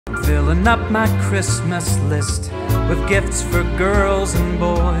Filling up my Christmas list with gifts for girls and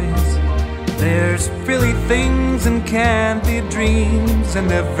boys. There's frilly things and candy dreams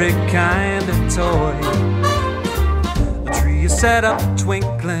and every kind of toy. The tree is set up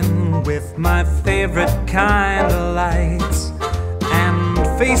twinkling with my favorite kind of lights, and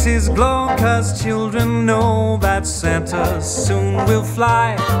faces glow 'cause children know that Santa soon will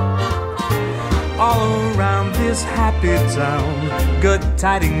fly. All around this happy town, good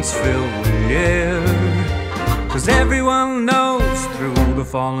tidings fill the air, 'cause everyone knows through the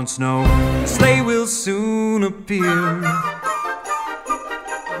fallen snow a sleigh will soon appear.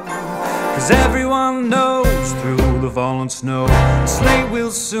 'Cause everyone knows through the fallen snow a sleigh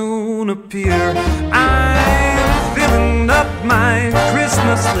will soon appear. I'm filling up my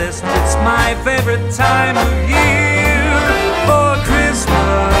Christmas list, it's my favorite time of year. For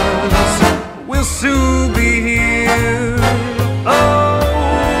Christmas will soon be here. Oh,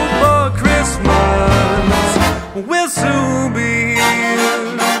 for Christmas will soon be